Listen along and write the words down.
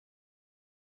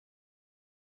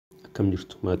Akkam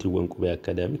jirtu maatiiwwan qubee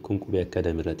akkaadaamii kun qubee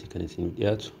akkaadaamii irratti kan isin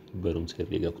dhiyaatu barumsa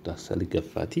herreega kutaa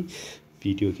salgaffaati.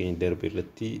 Viidiyoo keenya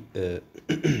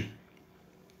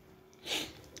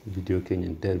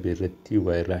darbe irratti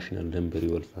waa'ee raashinaal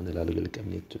nambarii wal faana ilaaluu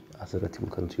jalqabne jechuudha. Asirratti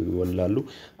kan nuti wallaallu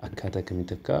akkaataa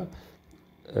kamitti akka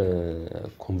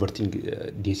converting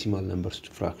decimal numbers to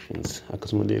fractions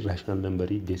akkasumallee raashinaal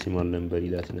nambarii decimal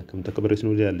nambarii daatiin akkamitti akka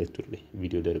barreessinu ilaalle turre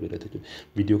viidiyoo darbe irratti.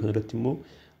 Viidiyoo kana irratti immoo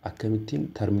akkamittiin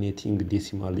terminating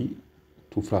decimal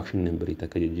to fraction number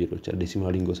takka jijjiiruu jechuudha.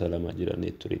 Decimaliin gosa lama jiran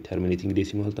ture. Terminating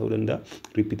decimal ta'uu danda'a,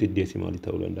 repeated decimal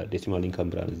ta'uu danda'a. Decimaliin kan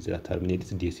biraan jira.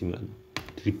 Terminated decimal,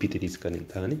 repeated is kan hin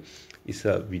taane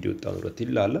isa viidiyoo ta'uu irratti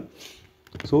ilaalla.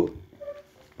 So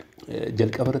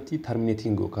jalqaba irratti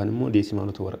terminating yookaan immoo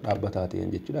decimalota warra dhaabbataa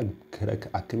ta'an jechuudha.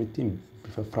 Akkamittiin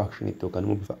bifa fraction yookaan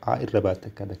immoo bifa a irra baatti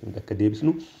akka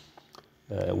deebisnu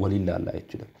waliin ilaalla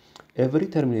jechuudha. Every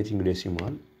terminating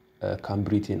decimal can be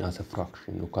written as a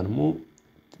fraction yookaan immoo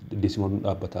decimal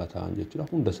dhaabbataa ta'an jechuudha.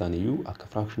 Hunda isaaniiyyuu akka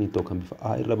fraction yookaan bifa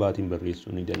a irra baatiin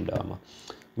barreessuun ni danda'ama.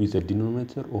 With a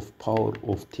denominator of power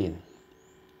of 10.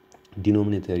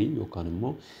 Denominator yookaan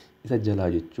immoo isa jalaa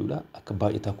jechuudha akka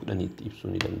baay'ataa 10 itti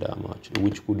ibsuun ni danda'ama jechuudha.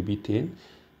 Which could be 10,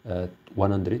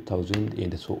 100,000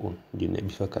 and so on.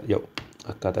 Bifa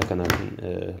akkaataa kanaatiin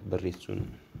barreessuun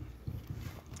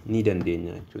ni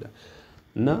dandeenya jechuudha.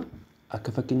 Na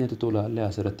akka fakkeenyaatti tolaalee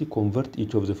asirratti convert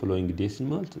each of the following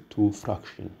decimals to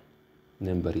fraction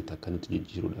number takka nuti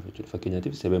jijjiiruudhaaf jechuudha.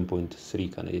 Fakkeenyaatiif 7.3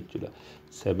 kana jechuudha.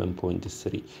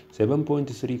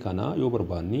 7.3 kana yoo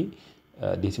barbaanne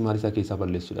decimal isaa keessaa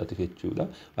balleessuudhaaf jechuudha.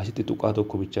 Asitti tuqaa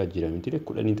tokko bichaa jira miti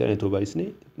 10 ta'ee too baay'isne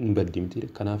hin baddimti.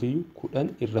 Kanaafiyyuu 10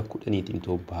 irra 10tiin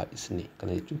too baay'isne.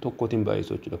 Kana jechuun tokkotiin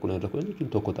baay'isuu jechuudha. 10 irra 10 jechuun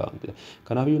tokko ta'a miti.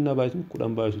 Kanaafiyyuu na baay'isnu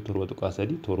 10 baay'isu 7 tuqaa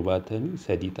 3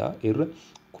 73 ta'a irra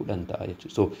 10 ta'a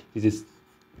jechuudha. So this is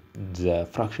the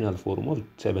fractional form of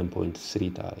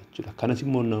 7.3 ta'a jechuudha. Kanas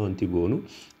immoo wanti goonu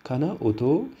kana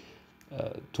otoo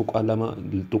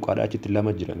tuqaadhaa achitti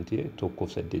lama jira miti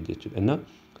tokkoof 8 jechuudha.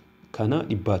 Kana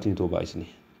dhibbaatiin too baay'isne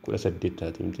 18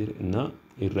 taati miti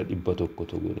irra 100 too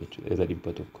goone jechuudha. Irra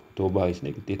 100 too baay'isne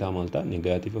qixxeetaa maal ta'a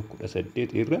negatiiva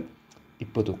 18 irra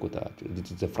 100 ta'a jechuudha. This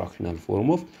is the fractional form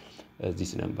of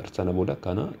this number. Sana booda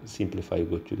kana simplify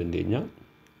gochuu dandeenya.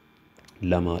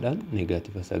 Lamaadhaan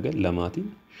negatiiva 9 lamaatiin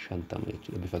 50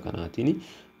 jechuudha. Bifa kanaatiin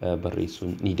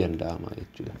barreessuun ni danda'ama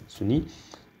jechuudha. Suni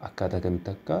akkaataa kamitti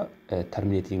akka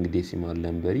terminating decimal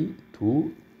number to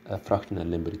fractional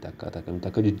number akkaataa kamitti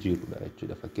akka jijjiiruudha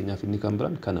jechuudha. Fakkeenyaaf inni kan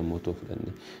biraan kana immoo too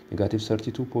fudhanne negative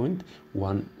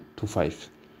 32.125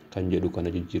 kan jedhu kana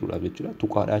jijjiiruudhaaf jechuudha.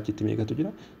 Tuqaadhaa achitti meeqatu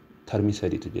jira? Termii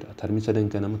 3tu jira. Termii 3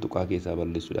 kana amma tuqaa keessaa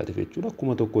balleessuudhaaf jechuudha.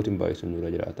 Akkuma tokkootiin baay'isuun nurra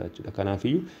jiraata jechuudha.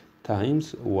 Kanaafiyyuu times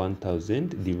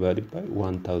 1000 divided by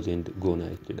 1000 goona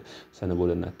jechuudha. Sana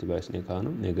booda naatti baay'isne kaanu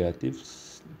negative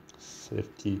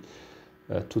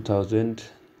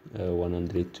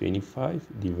 32,125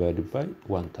 divided by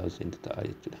 1000 ta'a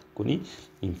jechuudha. Kuni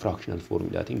in fractional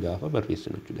formulaatiin gaafa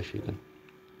barreessinu jechuudha sheekan.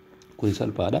 Kuni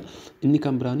salphaadha. Inni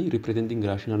kan biraanii representing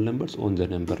rational numbers on the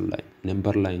number line.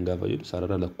 Number line gaafa jedhu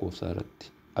sarara lakkoofsaa irratti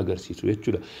agarsiisu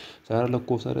jechuudha. Sarara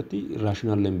lakkoofsaa irratti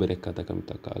rational number akkaataa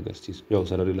kamitti akka agarsiisu. Yoo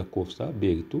sararri lakkoofsaa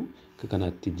beektu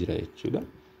kanaatti jira jechuudha.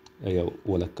 Yoo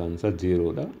walakkaan isaa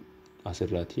 0dha.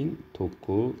 Asirraatiin 1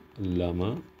 2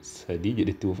 3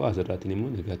 jedhetti dhufa. Asirraatiin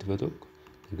immoo negatiiva 1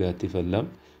 negatiiva 2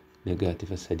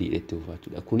 negatiiva 3 jedhetti dhufa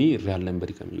jechuudha. Kuni real number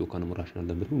kam yookaan immoo rational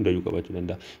number hundayyuu qabaachuu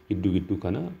danda'a. Gidduu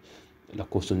kana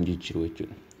lakkoofsonni jijjiiru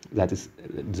jechuudha. That is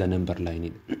the number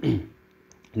line.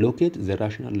 Locate the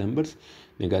rational numbers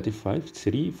negative 5,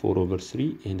 3, 4 over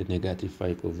 3 and negative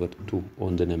 5 over 2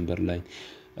 on the number line.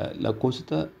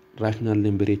 Lakkoofsota rational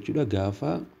number jechuudha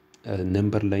gaafa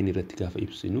number line irratti gaafa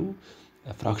ibsinu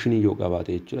fraction yoo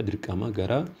qabaate jechuudha dirqama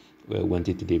gara wanti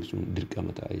itti deebisuun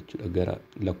dirqama ta'a jechuudha gara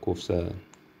lakkoofsa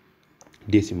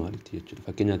decimality jechuudha.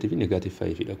 Fakkeenyaatiif negative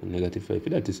 5 dha kun negative 5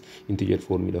 dha is integer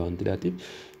formula wanti daatiif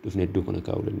dhufne iddoo kana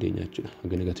kaa'uu dandeenya jechuudha.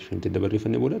 Haga negative 5 tti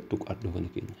dabarreeffannee booda tuqaa iddoo kana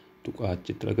keenya. Tuqaa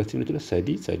achitti agarsiifnu jechuudha.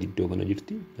 3 iddoo kana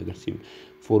jirti agarsiifnu.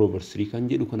 4 over 3 kan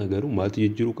jedhu kana garuu maaltu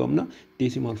jijjiiruu qabna?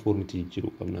 Decimal formiti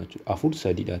jijjiiruu qabna jechuudha. 4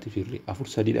 3 dhaatiif irree. 4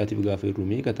 3 dhaatiif gaafa irru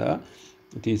meeqa ta'a?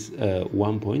 It is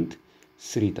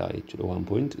 1.3 ta'a jechuudha.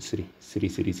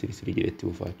 1.3 jedhetti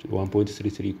dhufaa jechuudha.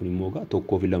 1.33 kun immoo gaa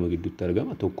tokkoo fi lama gidduutti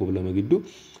argama. Tokkoo fi lama gidduu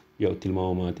yoo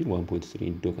tilmaamamaatiin 1.3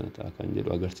 iddoo kana ta'a kan jedhu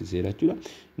agarsiiseera jechuudha.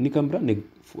 Inni kan biraa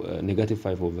negative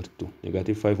 5 over 2.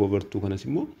 Negative 5 over 2 kanas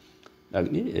immoo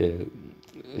dhaqni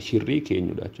shirrii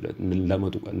keenyudha jechuudha.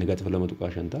 Negative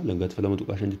 2.5 ta'a. Negative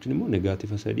 2.5 jechuun immoo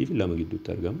negative 3 fi 2 gidduutti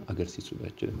argama agarsiisudha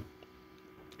jechuudha.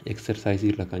 Exercise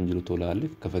irra kan jiru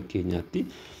tolaalleef ka fakkeenyaatti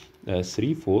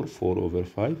 3 4 4 over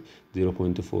 5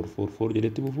 0.444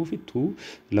 jedhetti fufuu fi 2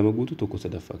 lama guutuu tokko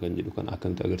sadaffaa kan jedhu kan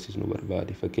akkamitti agarsiisnu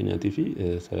barbaade fakkeenyaatiif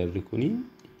sararri kuni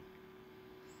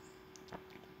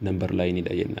number line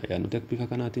dha jenna yaannuti akka bifa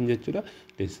kanaatiin jechuudha.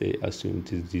 Let's say assume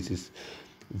this is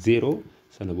 0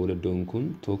 sana booda iddoon kun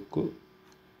tokko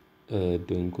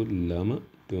iddoon kun lama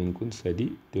iddoon kun sadi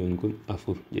iddoon kun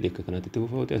afur jedhee akka kanaatti itti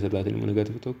fufaa ta'e asirraatiin immoo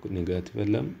negaativa tokko negaativa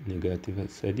lama negaativa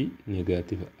sadi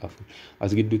negaativa afur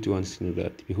as gidduutti waan isin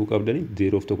irraatti beekuu qabdanii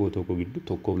 0 tokko tokko gidduu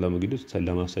tokkoof lama gidduu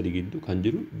lamaaf sadi gidduu kan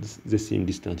jiru the same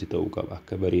distance ta'uu qaba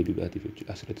akka bareeduudhaatiif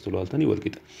jechuudha. Asirratti tolaaltanii wal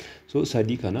qixa. So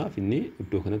sadii kanaaf inni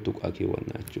iddoo kanatti tuqaa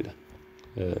keewwannaa jechuudha.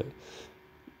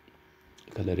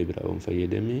 Kalarii biraa waan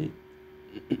fayyadamee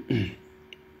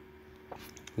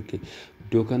okay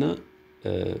iddoo kana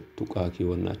tuqaa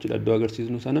keewwannaa jechuudha. Iddoo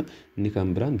agarsiisnu sana inni kan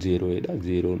biraan 0 dha.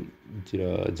 0 jira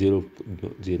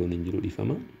 0 hin jiru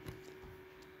dhiifama.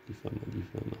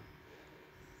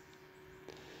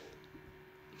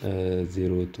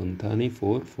 0 ton taane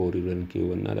 4 irraan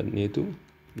keewwannaa dhanneetu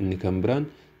inni kan biraan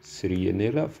 3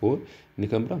 jenneerra 4 inni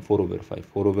kan biraan 4 over 5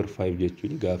 4 over 5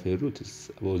 jechuun gaafa hirru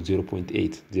about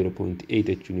 0.8 0.8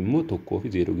 jechuun immoo tokkoo fi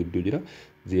 0 gidduu jira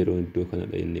 0 iddoo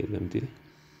kanadha jenneerra miti.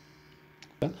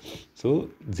 So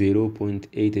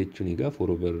 0.8 jechuun egaa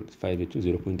 4 over 5 jechuun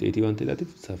 0.8 waan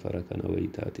ta'eef safara kana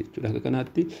wayii taate jechuudha. Akka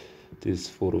kanaatti this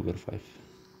 4 over 5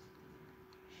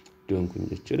 iddoon kun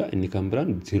jechuudha. Inni kan biraan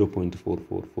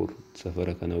 0.444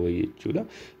 safara kana wayii jechuudha.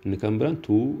 Inni kan biraan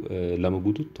 2 lama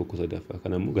guutuu tokko sadaffaa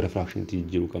kana immoo gara fraactionii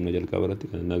jiru qabna jalqaba irratti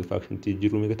kan naga fraactionii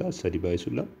jiru meeqa ta'a 3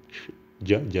 baay'isuun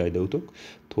 6 da'u tokko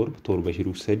 7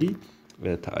 hiruu 3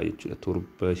 ta'a jechuudha.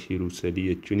 7 hiruu 3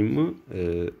 jechuun immoo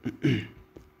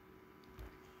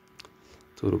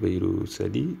torba yeroo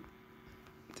sadii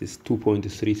this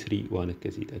 2.33 waan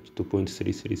akkasiidha.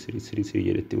 2.3333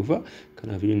 jedhetti dhufa.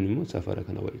 Kanaaf inni immoo safara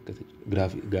kana wayii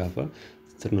akkasii gaafa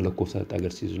sirna lakkoofsaatti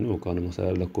agarsiisnu yookaan immoo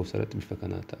sarara lakkoofsaatti bifa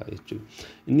kanaa ta'a jechuudha.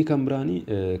 Inni kan biraanii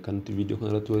kan nuti viidiyoo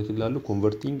kanarratti walitti ilaallu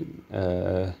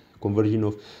conversion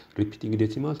of repeating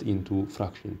decimals into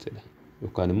fractions jedha.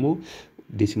 Yookaan immoo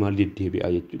decimal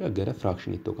deddeebi'aa jechuudha gara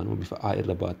fractionitti yookaan immoo bifa a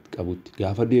irra qabutti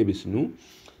gaafa deebisnu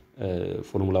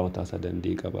formulaa mataa isaa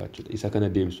danda'e qabaachuudha. Isa kana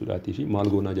deebisuudhaatii fi maal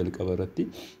goonaa jalqaba irratti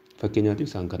fakkeenyaatiif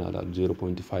isaan kana ilaalu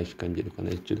 0.5 kan jedhu kana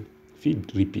jechuudha. Fi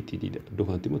repeated dha. Iddoo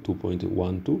kanatti immoo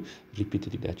 2.12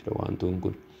 repeated dha jechuudha. Wantoon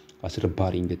kun asirra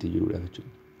baariin gati jirudha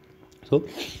jechuudha. So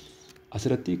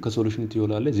asirratti akka solutionitti yoo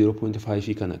ilaalle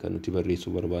 0.5 kana kan nuti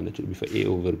barreessuu barbaadna jechuudha bifa a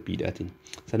over b dhaatiin.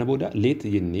 Sana booda let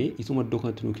jennee isuma iddoo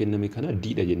kanatti nu kenname kana d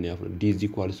dha jennee afur. D is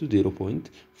equals to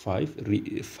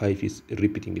 0.5 is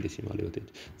repeating decimal yoo ta'e.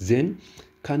 Then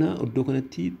kana iddoo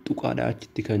kanatti tuqaadha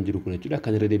achitti kan jiru kun jechuudha.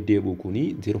 Kan irra deddeebi'u kuni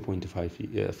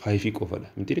 0.5 qofadha.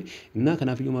 Miti innaa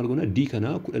kanaaf iyyuu maal goona d kana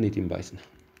 10tiin baay'isna.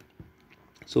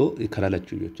 So karaa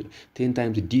lachuu jechuudha. 10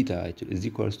 times d ta'a jechuudha is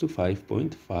equals to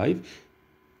 5.5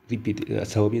 repeat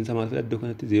sababiin isaa maal fedha iddoo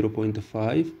kanatti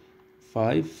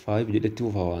 0.555 jedhetti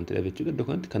fufaa waan ta'eef jechuudha. Iddoo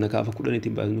kanatti kana kaafa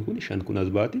 10tiin baay'isnu kun 5 kun as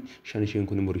baati 5 isheen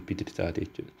kun immoo repeated taate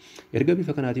jechuudha. Erga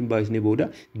bifa kanaatiin baay'isnee booda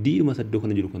d dhuma iddoo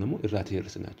kana jiru kana immoo irraati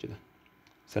hir'isna jechuudha.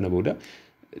 Sana booda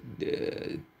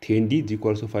 10d is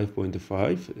equals to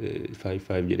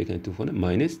 5.555 jedhee kanatti fufana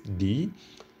minus d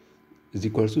is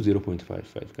equals to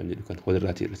 0.55 kan jedhu kan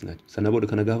walirraati hir'isna. Sana booda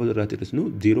kana gaafa walirraati hir'isnu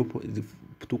 0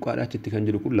 tuqaadha achitti kan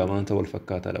jedhu kun lamaan isaa wal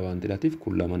fakkaataadha waan ta'eef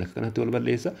kun lamaan akka kanatti wal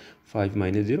balleessa 5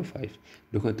 minus 0 5.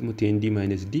 Iddoo kanatti immoo 10d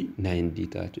minus d 9d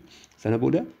ta'a jechuudha. Sana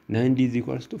booda 9d is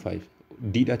equals to 5.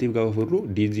 D dhaatiif gaafa furru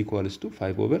d is equals to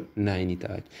 5 over 9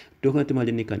 ta'a. Iddoo kanatti maal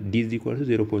jennee kan d is equals to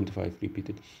 0.5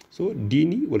 repeated. So d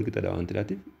ni wal qixadha waan ta'eef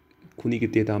kuni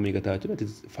qixxeetaa meeqa ta'a jechuudha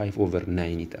 5 over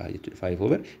 9 ta'a jechuudha. 5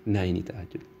 over 9 ta'a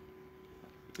jechuudha.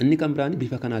 Inni kan biraan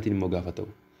bifa kanaatiin immoo gaafa ta'u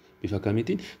bifa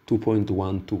kamiitiin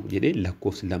 2.12 jedhee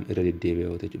lakkoofsi lama irra deddeebi'ee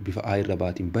yoo ta'e bifa a irra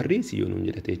baatiin barreessi yoo nuun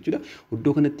jedhate jechuudha.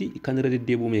 Iddoo kanatti kan irra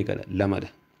deddeebi'u meeqadha? Lamadha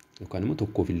yookaan immoo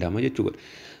tokkoo fi lama jechuudha.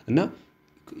 Innaa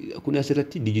kun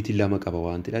asirratti digitii lama qaba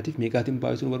waan ta'eef meeqaatiin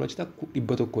baay'isuu nu barbaachisa?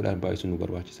 100dhaan baay'isuu nu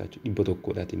barbaachisa jechuudha.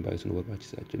 100dhaan baay'isuu nu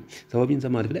barbaachisa jechuudha. Sababiin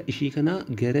isaa maalidha? Ishii kana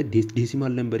gara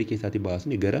deesimaal nambarii keessaatti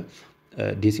baasni gara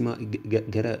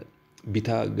gara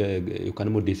bitaa yookaan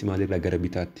immoo deesimaalii irraa gara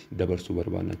bitaatti dabarsuu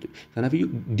barbaadna jechuudha. Kanaaf iyyuu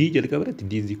d jalqaba irratti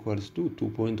d is equals to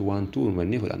 2.12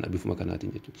 mannee fudhanna bifuma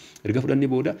kanaatiin jechuudha. Erga fudhannee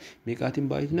booda meeqaatiin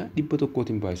baay'isna?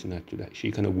 100tiin baay'isna jechuudha.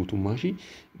 Ishii kana guutummaa ishii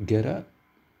gara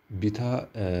bitaa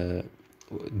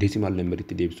decimal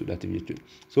numberitti deebisuudhaatiif jechuudha.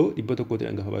 So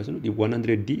 100tiin gaafa baay'isnu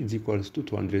 100d is equals to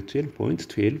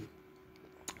 212.12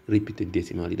 repeated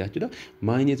decimal ida jechuudha.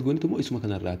 Minus goonitu immoo isuma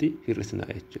kanarraati hir'isnaa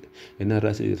jechuudha. Inni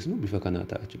irraa hir'isnu bifa kanaa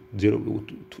ta'a jechuudha.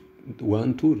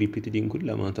 1 2 repeated in kun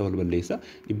lamaan ta'u wal balleessa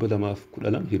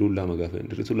 212 hiruun lama gaafa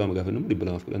hir'isuun lama gaafa immoo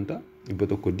 210 ta'a.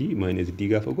 100 d minus d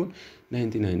gaafa kun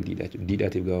 99 d dha jechuudha. D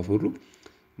dhaatiif gaafa furru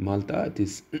maal ta'a? It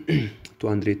is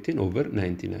 210 over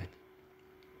 99.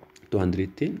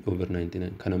 210 over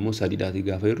 99 kan ammoo sadii dhaatiif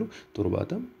gaafa hirru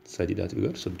 70 sadii dhaatiif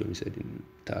gaafa 33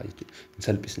 ta'a jechuudha.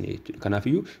 Salphisne jechuudha. Kanaaf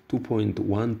iyyuu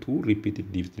 2.12 repeated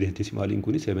decimal in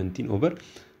kun 17 over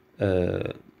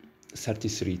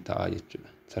 33 ta'a jechuudha.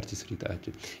 33 ta'a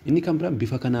jechuudha. Inni kan biraan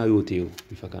bifa kanaa yoo ta'e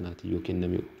bifa kanaati yoo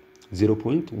kenname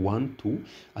 0.12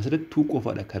 asirratti 2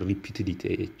 qofaadha kan repeated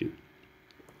ta'e jechuudha.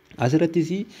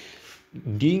 Asirrattis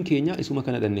D'n keenya isuma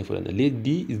kana dhannee fudhanna. Let D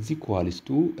is equals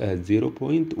to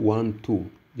 0.12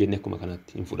 jennee akkuma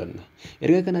kanatti hin fudhanna.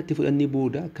 Erga kanatti fudhannee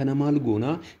booda kana maal goona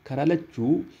karaa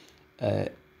lachuu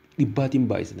dhibbaatiin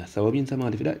baay'isna. Sababiin isaa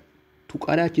maalifidha?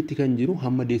 Tuqaaraa achitti kan jiru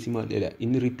hamma deesimaalidha.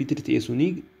 Inni repeated ta'e suni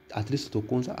at least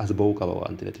tokkoon isaa as ba'uu qaba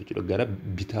waan ta'eef jechuudha. Gara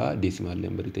bitaa deesimaal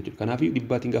lambarii jechuudha. Kanaaf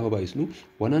dhibbaatiin gaafa baay'isnu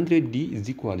 100D is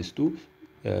equals to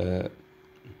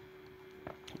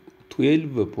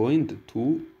 12.2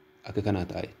 akka kanaa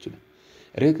ta'a jechuudha.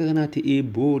 Erga kanaa ta'ee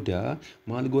booda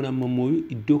maal goona amma immoo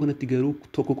iddoo kanatti garuu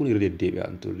tokko kun irra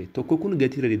deddeebi'aan turre. Tokko kun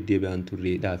gatii irra deddeebi'aan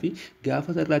turreedhaa fi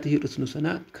gaafa sarraatti hir'isnu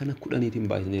sana kana 10tiin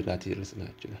baay'isnee irraatti hir'isna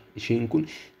jechuudha. Isheen kun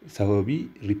sababii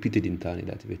repeated hin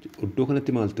taaneedhaati jechuudha. Iddoo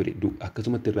kanatti maal ture?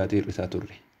 Akkasumatti irraatti hir'isaa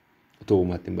turre. Otoo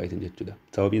uumaatti hin baay'isin jechuudha.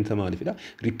 Sababiin isaa maalifidha?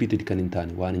 Repeated kan hin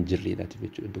taane waan hin jirreedhaati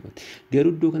jechuudha iddoo kanatti.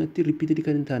 Garuu iddoo kanatti repeated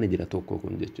kan hin taane jira tokko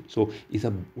kun jechuudha. So isa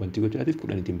wanti gochuudhaatiif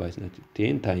 10tiin baay'isna jechuudha.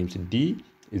 10 times D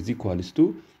is equals to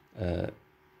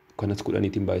kanas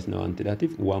 10tiin baay'isna waan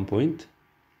ta'eef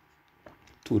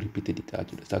 1.2 repeated ta'a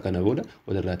jechuudha. Isa kana booda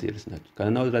walirraatti hir'isna jechuudha. Kana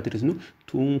naa walirraatti hir'isnu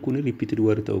 2 kun repeated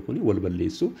warri ta'u kun wal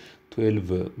balleessu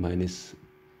 12 minus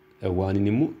 1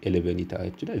 immoo 11 ta'a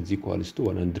jechuudha. Is equals to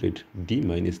 100D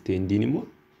minus 10D immoo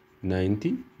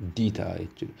 90D ta'a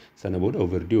jechuudha. Sana booda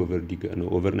over D over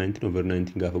 19 over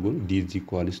 19 gaafa goonu D is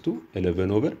equals to 11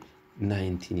 over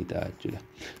 19 ta'a jechuudha.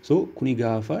 So kuni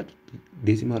gaafa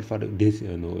decimal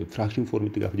fraction form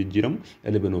itti gaafa jijjiiramu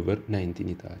 11 over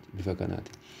 19 ta'a bifa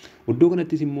kanaati. Iddoo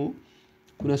kanattis immoo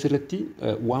kun asirratti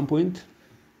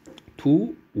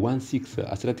 1.216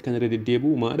 asirratti kan irra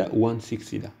deddeebi'u maadha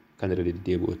 16 dha. Kan irra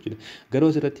deddeebi'u jechuudha. Garuu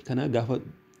asirratti kana gaafa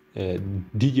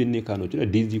D jennee kaanu jechuudha.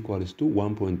 D is equals to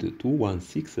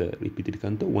 1.216 repeated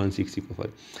kan ta'u 16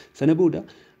 qofaadha. Sana booda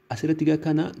asirratti gaa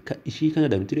kana ishii kana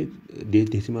damtire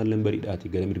deesimaal lambariidhaati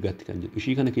gara mirgaatti kan jedhu.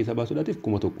 Ishii kana keessa baasuudhaatiif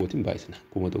 1,000tiin baay'isna.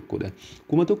 1,000dhaan.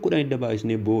 1,000dhaan edda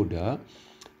baay'isnee booda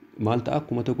maal ta'a?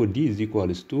 1,000 D is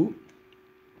equals to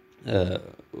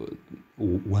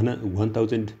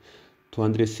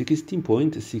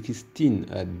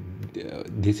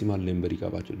 1,216.16 deesimaal lambarii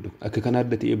qabaachuudha. Akka kana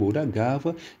adda ta'ee booda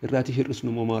gaafa irraatti hir'isnu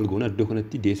immoo maal goona? Iddoo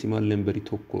kanatti deesimaal lambarii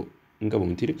tokko hin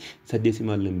qabamu ture. Isa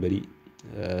deesimaal lambarii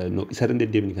isa irra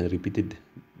deddeebine kan repeated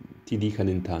TD kan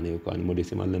hin taane yookaan immoo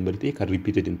deesimaal lambarii ta'e kan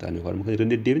repeated hin taane yookaan immoo kan irra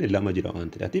deddeebine lama jira waan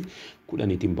ta'eef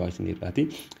 10tiin baay'isnee irraatti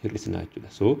hir'isnaa jechuudha.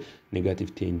 So negative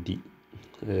 10D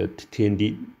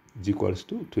is equals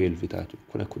to 12 ta'a jechuudha.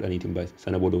 Kuna 10tiin baay'isne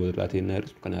sana booda walirraatti hin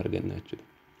hir'isnu kana arganna jechuudha.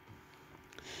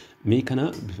 Mee kana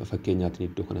bifa fakkeenyaatiin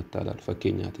iddoo kanatti ilaalu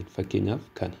fakkeenyaaf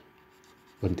kana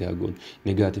wanti haguun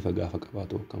negaativa gaafa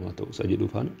qabaatu akkamaa ta'u isa jedhu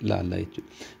faana laallaa jechuudha.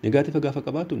 Negaativa gaafa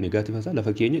qabaatu negaativa isaa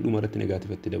lafa keenya dhumarratti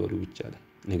negaativatti dabaluu bichaadha.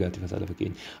 Negaativa isaa lafa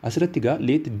keenya. Asirratti gaa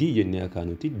let D jennee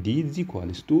akaanuti D is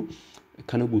equals to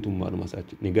kana guutummaadhuma isaa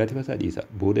jechuudha. Negaativa isaa dhiisa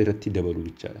booda irratti dabaluu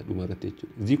bichaadha dhumarratti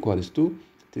jechuudha. Is equals to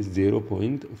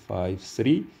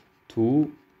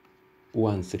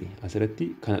 0.53213 asirratti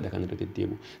kanadha kan irra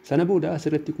deddeebi'u. Sana booda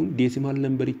asirratti kun deesimaal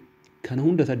lambarii kana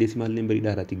hunda isaa deesimaal lambarii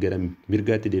dhaaraatti gara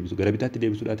mirgaatti deebisu gara bitaatti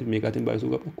deebisuudhaatiif meeqaatiin baay'isuu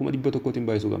qabna? 1,100tiin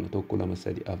baay'isuu qabna. 1 2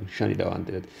 3 4 5dha waan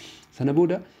ta'eef. Sana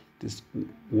booda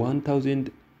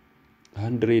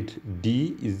 1,100D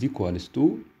is equals to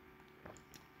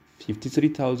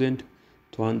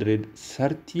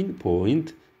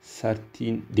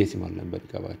 53,213.13 deesimaal lambarii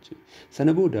qabaachuu.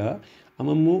 Sana booda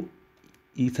amma immoo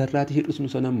isarraatti hir'isnu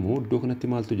sana immoo iddoo kanatti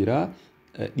maaltu jira?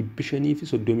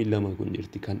 532 kun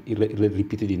jirti kan irra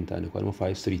repeated hin taane yookaan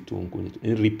 532 kun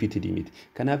inni repeated miti.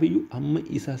 Kanaaf iyyuu amma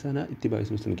isa sana itti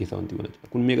baay'isnu sana keessaa wanti godha jechuudha.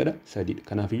 Kun meeqadha? 3dha.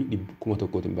 Kanaaf iyyuu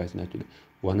 1,000tiin baay'isna jechuudha.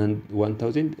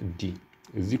 1,000D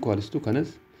is equals to kanas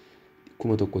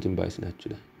 1,000tiin baay'isna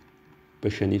jechuudha.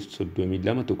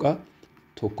 532 tuqaa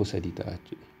 1,3 ta'a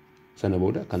jechuudha. Sana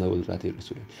booda kana walirraatti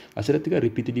hir'isuudha. Asirratti gaa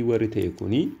repeated warri ta'e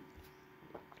kuni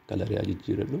kalarii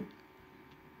jijjiiradhu.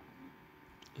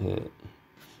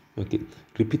 Okay.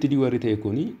 Repeated warri ta'e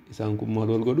kuni isaan kun maal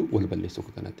wal godhu wal balleessu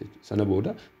kanatti. Sana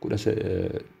booda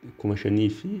 5,000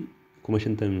 fi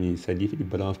 53 fi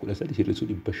 213 hir'isuu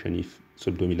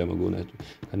 532 goonaa jechuudha.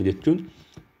 Kana jechuun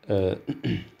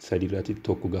sadiirratti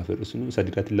tokko gaafa hir'isnu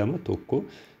sadiirratti lama tokko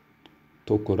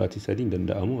irratti sadii hin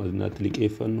danda'amu. Asinaatti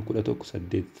liqeeffannu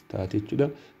 11 taate jechuudha.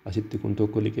 Asitti kun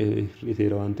tokko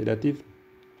liqeeffiteera waan ta'eef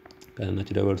kan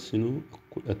achi dabarsinu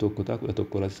 11 ta'a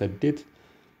 11 irratti 8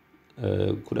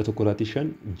 11 irratti 5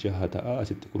 6 ta'a.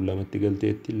 Asitti kun lamatti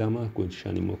galteetti lama kun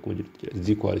 5 immoo akkuma jirti is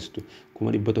equals to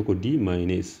 100 d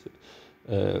minus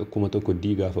 100 d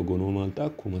gaafa goonoo maal ta'a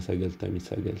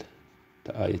 99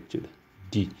 ta'a jechuudha.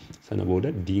 D sana booda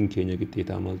D'n keenya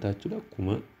qixxeetaa maal ta'a jechuudha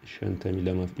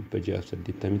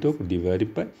 52,681 divided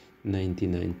by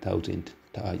 99,000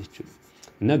 ta'a jechuudha.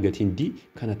 Na gatiin D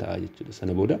kana ta'a jechuudha.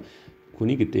 Sana booda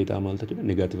kuni qixxeetaa maal ta'a jechuudha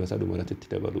negaativa isaa dhumarratti itti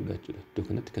dabaluudha jechuudha. Iddoo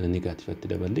kanatti kana negaativatti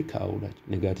daballee kaa'uudha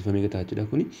jechuudha. Negaativa meeqa ta'a jechuudha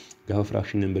kuni gaafa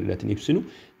fraction numberaatiin ibsinu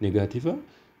negaativa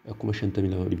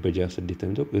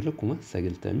 52,681 irra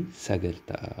 99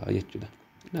 ta'a jechuudha.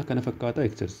 Na kana fakkaata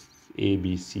exercise A,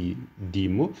 B, C, D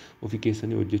immoo ofii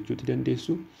keessanii hojjechuuti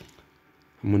dandeessu.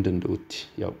 Hamma danda'utti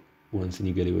yaa'u waan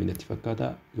sinii galee wayinatti fakkaata.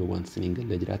 Yoo waan sinii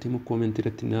galee jiraate immoo koomentii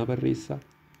irratti naa barreessaa.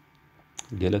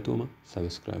 Galatooma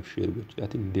subscribe share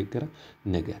gochuudhaatiin deeggara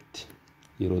nagaatti.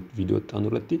 Yeroo viidiyoo itti aanu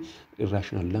irratti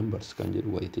irrational numbers kan jedhu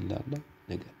wayiitiin ilaalla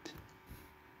nagaatti.